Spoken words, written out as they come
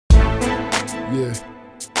Yeah.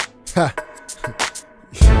 Ha.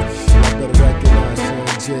 I better recognize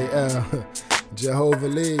JL. Jehovah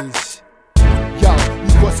Lees. Yo,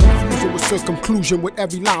 you was confusion with circumclusion, with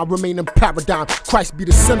every line remaining paradigm. Christ be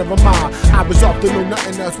the center of mine. I resolve to know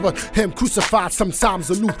nothing else but him crucified, sometimes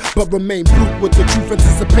aloof, but remain brute with the truth.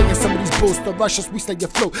 Anticipating some of these bulls to rush us, we stay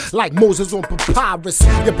afloat like Moses on papyrus.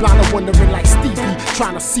 You're blind and wondering like Stevie,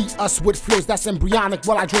 trying to see us with flows that's embryonic,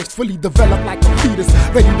 while I dreams fully developed like a fetus,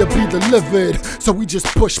 ready to be delivered. So we just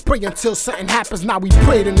push, pray until something happens. Now we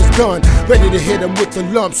prayed and it's done, ready to hit them with the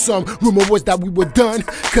lump sum. Rumor was that we were done,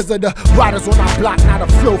 cause of the riders on our block. Now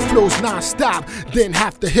the flow flows non-stop, didn't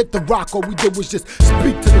have to hit the rock. All we did was just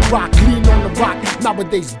speak to the rock, lean on the rock.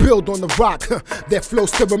 Nowadays build on the rock. Their flow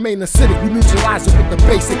still remain acidic. We neutralize it with the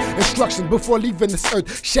basic instructions before leaving this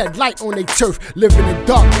earth. Shed light on their turf, living in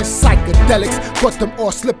darkness, psychedelics. Got them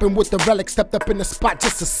all slipping with the relics. Stepped up in the spot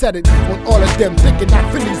just to set it on all of them, thinking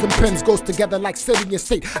that Phillies and pens goes together like city and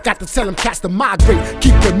state. Got to tell them cats to migrate,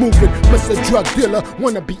 keep it moving. Mr. Drug Dealer,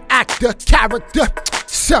 wanna be actor, character.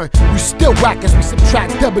 Son, you still whack as we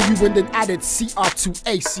subtract W and then added CR to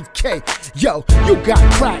ACK. Yo, you got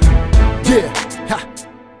crack. Yeah, ha.